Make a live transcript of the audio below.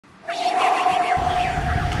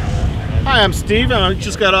Hi, I'm Steve. I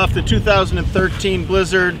just got off the 2013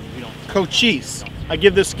 Blizzard Cochise. I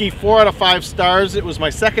give this ski 4 out of 5 stars. It was my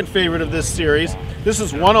second favorite of this series. This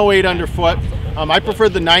is 108 underfoot. I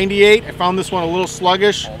preferred the 98. I found this one a little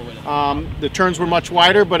sluggish. The turns were much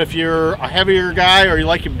wider, but if you're a heavier guy or you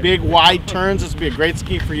like your big wide turns, this would be a great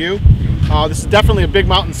ski for you. This is definitely a big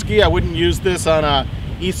mountain ski. I wouldn't use this on a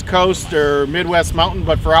East Coast or Midwest mountain,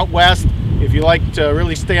 but for out west, if you like to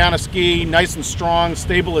really stay on a ski, nice and strong,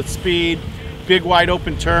 stable at speed, big wide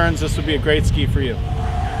open turns, this would be a great ski for you.